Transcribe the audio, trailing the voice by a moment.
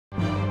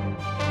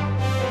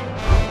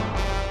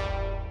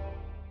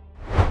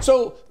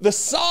So the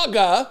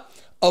saga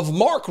of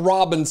Mark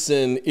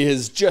Robinson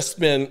has just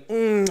been,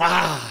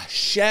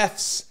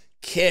 chef's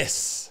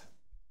kiss.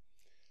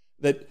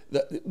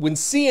 When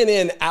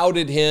CNN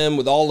outed him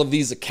with all of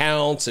these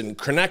accounts and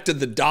connected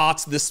the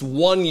dots, this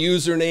one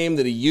username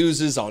that he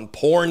uses on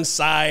porn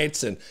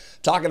sites and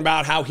talking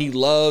about how he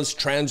loves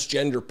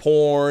transgender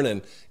porn,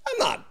 and I'm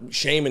not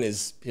shaming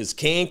his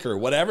kink or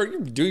whatever. You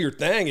do your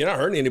thing. You're not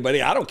hurting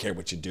anybody. I don't care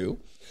what you do.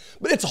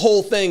 But it's a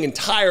whole thing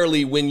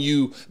entirely when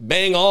you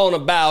bang on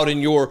about in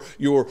your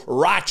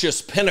righteous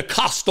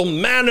Pentecostal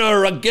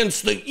manner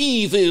against the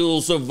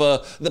evils of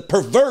the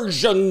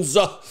perversions,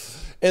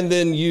 and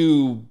then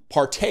you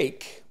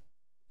partake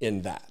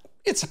in that.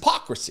 It's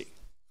hypocrisy.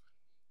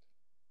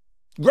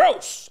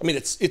 Gross. I mean,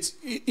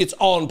 it's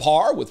on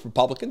par with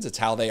Republicans. It's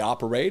how they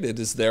operate. It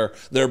is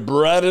their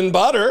bread and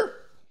butter.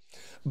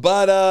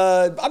 But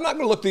I'm not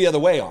going to look the other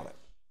way on it.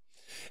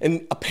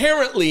 And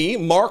apparently,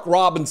 Mark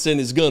Robinson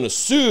is going to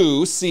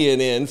sue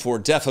CNN for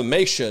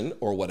defamation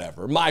or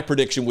whatever. My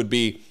prediction would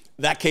be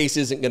that case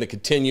isn't going to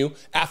continue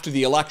after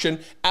the election.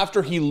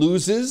 After he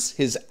loses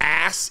his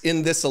ass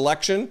in this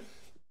election,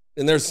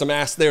 and there's some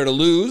ass there to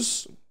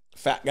lose,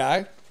 fat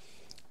guy,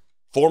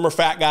 former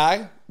fat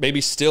guy,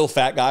 maybe still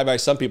fat guy by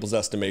some people's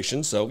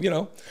estimation. So, you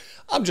know,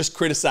 I'm just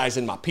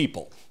criticizing my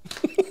people.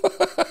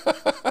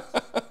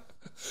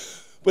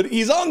 But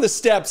he's on the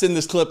steps in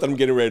this clip that I'm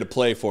getting ready to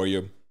play for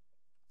you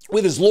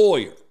with his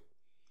lawyer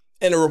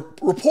and a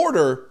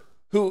reporter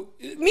who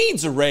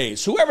needs a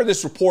raise. Whoever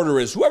this reporter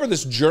is, whoever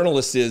this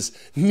journalist is,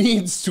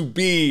 needs to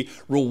be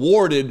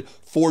rewarded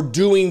for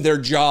doing their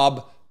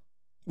job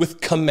with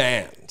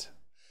command.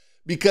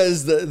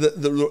 Because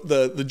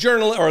the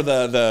journal or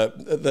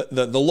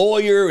the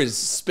lawyer is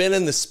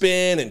spinning the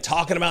spin and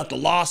talking about the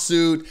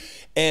lawsuit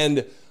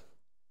and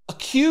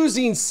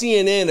accusing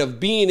CNN of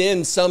being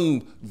in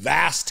some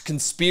vast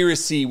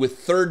conspiracy with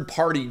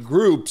third-party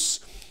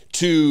groups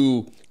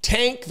to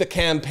tank the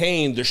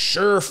campaign, the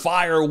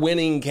surefire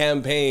winning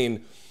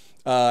campaign,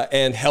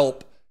 and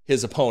help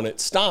his opponent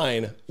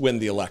Stein win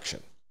the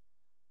election.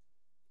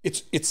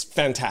 It's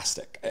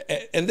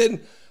fantastic. And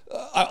then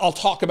I'll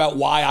talk about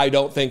why I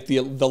don't think the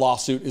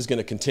lawsuit is going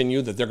to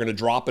continue, that they're going to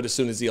drop it as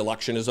soon as the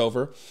election is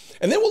over.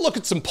 And then we'll look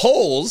at some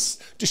polls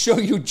to show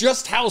you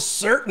just how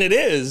certain it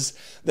is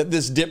that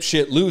this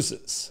dipshit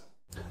loses.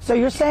 So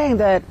you're saying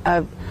that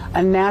a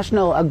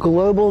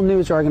global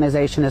news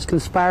organization is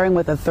conspiring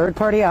with a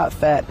third-party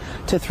outfit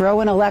to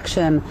throw an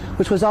election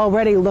which was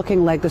already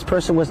looking like this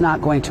person was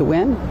not going to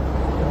win?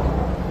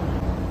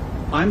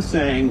 I'm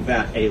saying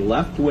that a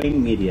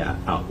left-wing media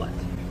outlet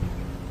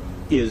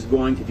is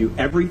going to do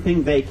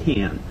everything they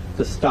can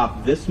to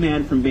stop this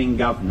man from being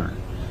governor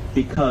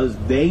because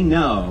they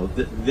know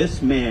that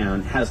this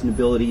man has an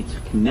ability to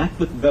connect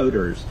with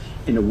voters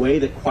in a way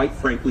that quite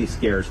frankly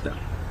scares them.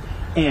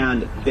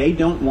 And they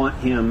don't want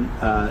him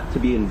to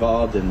be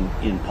involved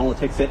in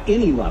politics at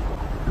any level.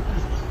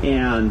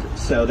 And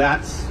so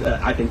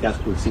I think that's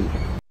what we've seen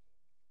here.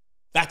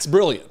 That's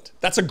brilliant.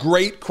 That's a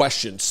great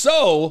question.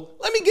 So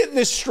let me get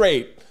this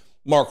straight,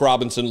 Mark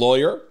Robinson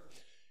lawyer.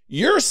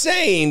 You're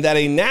saying that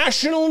a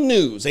national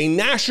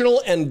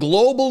and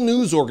global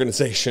news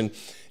organization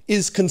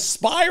is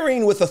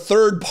conspiring with a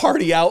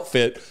third-party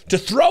outfit to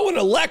throw an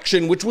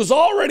election which was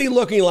already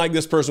looking like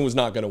this person was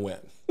not going to win.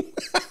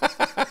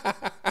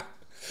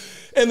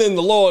 And then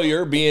the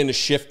lawyer, being a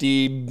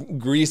shifty,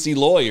 greasy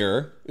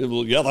lawyer,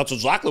 yeah, that's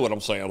exactly what I'm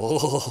saying.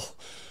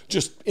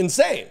 Just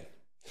insane.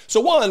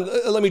 So one,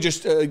 let me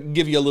just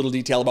give you a little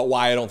detail about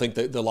why I don't think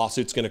the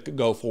lawsuit's going to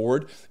go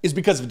forward, is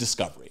because of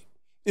discovery.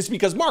 It's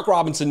because Mark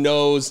Robinson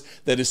knows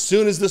that as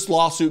soon as this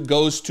lawsuit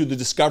goes to the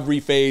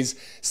discovery phase,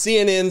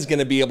 CNN's going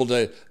to be able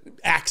to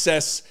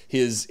access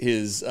his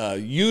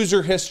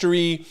user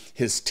history,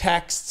 his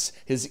texts,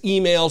 his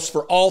emails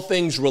for all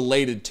things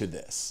related to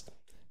this.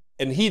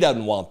 And he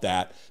doesn't want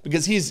that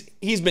because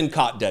he's been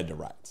caught dead to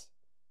rights.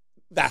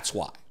 That's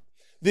why.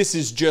 This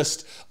is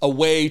just a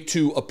way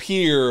to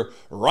appear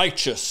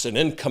righteous and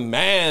in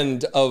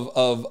command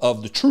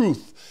of the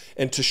truth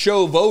and to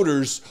show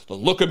voters,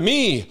 look at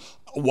me.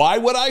 Why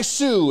would I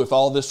sue if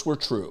all this were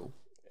true?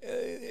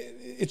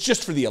 It's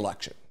just for the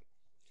election.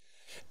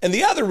 And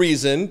the other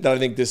reason that I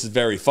think this is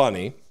very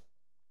funny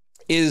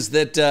is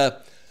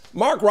that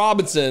Mark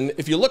Robinson,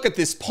 if you look at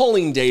this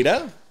polling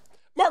data,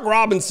 Mark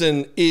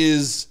Robinson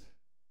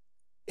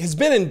has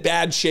been in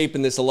bad shape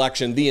in this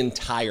election the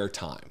entire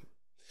time.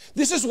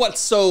 This is what's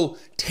so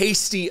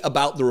tasty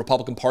about the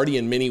Republican Party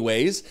in many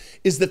ways,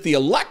 is that the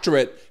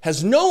electorate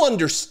has no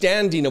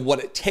understanding of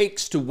what it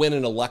takes to win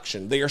an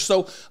election. They are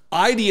so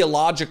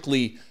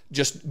ideologically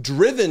just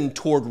driven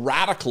toward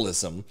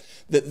radicalism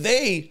that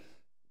they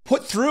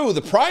put through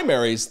the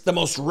primaries the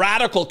most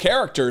radical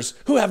characters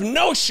who have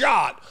no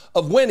shot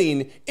of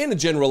winning in a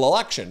general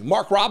election.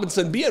 Mark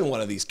Robinson being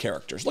one of these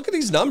characters. Look at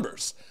these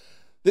numbers.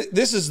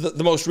 This is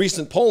the most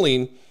recent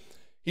polling.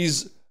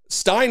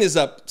 Stein is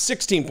up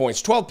 16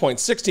 points, 12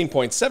 points, 16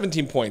 points,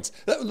 17 points,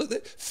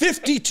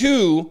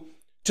 52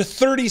 to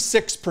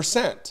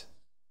 36%.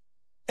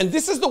 And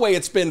this is the way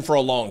it's been for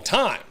a long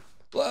time.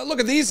 Look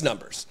at these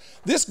numbers.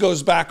 This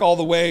goes back all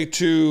the way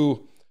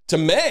to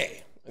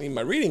May. I need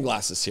my reading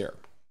glasses here.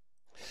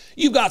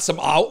 You've got some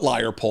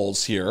outlier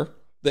polls here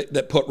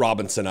that put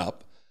Robinson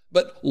up,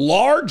 but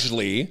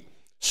largely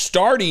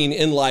starting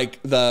in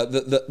like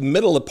the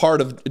middle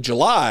part of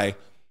July,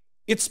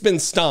 it's been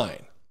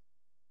Stein.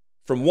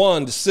 From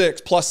 1 to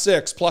 6,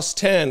 plus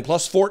 10,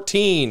 plus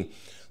 14,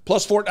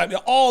 plus 4, I mean,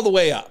 all the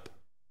way up.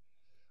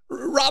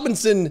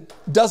 Robinson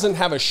doesn't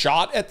have a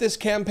shot at this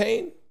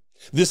campaign.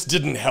 This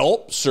didn't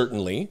help,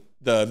 certainly,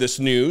 this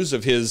news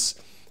of his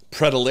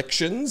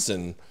predilections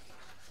and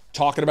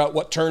talking about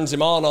what turns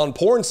him on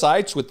porn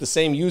sites with the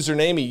same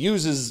username he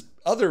uses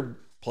other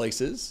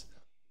places.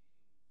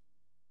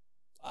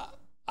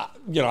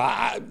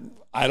 I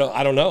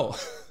don't know.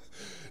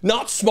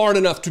 Not smart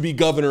enough to be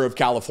governor of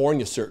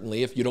California,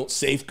 certainly, if you don't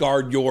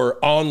safeguard your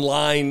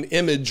online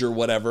image or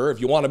whatever. If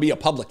you want to be a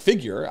public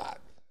figure,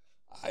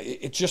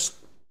 it's just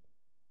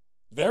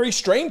very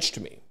strange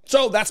to me.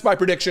 So that's my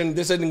prediction.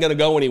 This isn't going to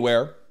go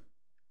anywhere.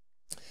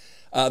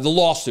 The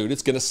lawsuit,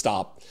 it's going to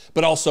stop.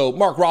 But also,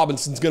 Mark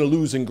Robinson's going to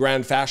lose in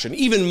grand fashion,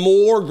 even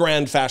more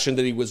grand fashion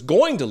than he was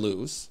going to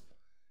lose.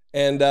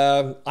 And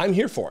I'm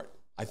here for it.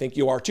 I think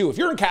you are too. If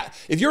you're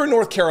in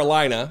North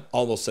Carolina,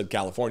 almost said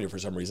California for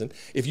some reason.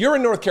 If you're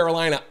in North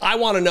Carolina, I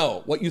want to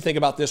know what you think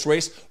about this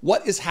race.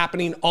 What is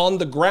happening on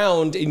the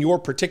ground in your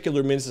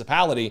particular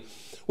municipality?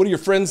 What are your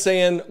friends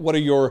saying? What are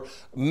your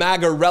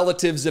MAGA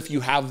relatives, if you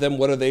have them?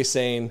 What are they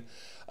saying?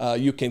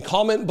 You can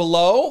comment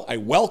below. I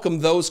welcome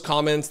those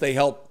comments. They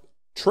help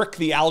trick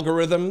the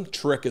algorithm.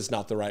 Trick is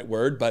not the right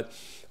word, but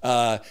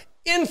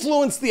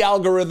influence the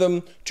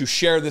algorithm to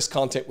share this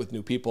content with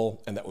new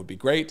people, and that would be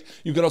great.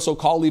 You can also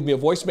leave me a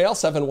voicemail,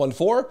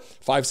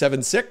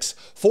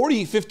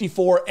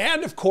 714-576-4054.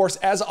 And of course,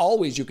 as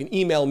always, you can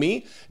email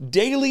me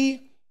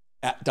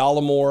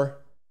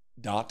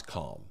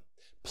daily@dollemore.com.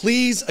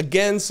 Please,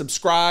 again,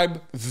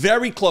 subscribe.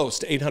 Very close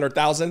to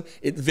 800,000.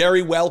 It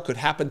very well could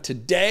happen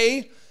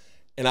today.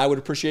 And I would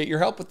appreciate your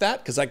help with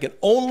that because I can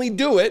only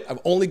do it. I've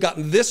only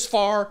gotten this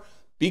far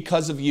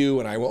because of you,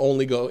 and I will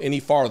only go any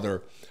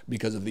farther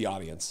because of the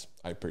audience.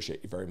 I appreciate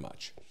you very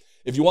much.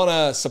 If you want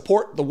to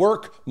support the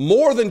work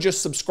more than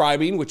just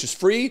subscribing, which is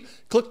free,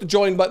 click the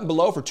join button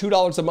below for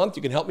 $2 a month.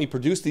 You can help me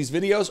produce these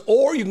videos,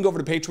 or you can go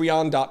over to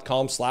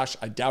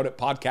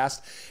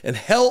patreon.com/IDoubtItPodcast and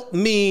help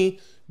me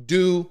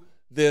do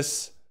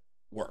this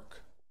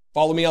work.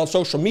 Follow me on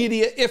social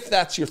media if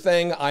that's your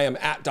thing. I am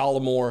at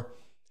Dollemore,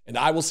 and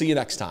I will see you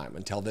next time.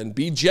 Until then,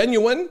 be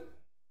genuine.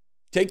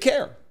 Take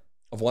care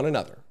of one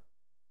another.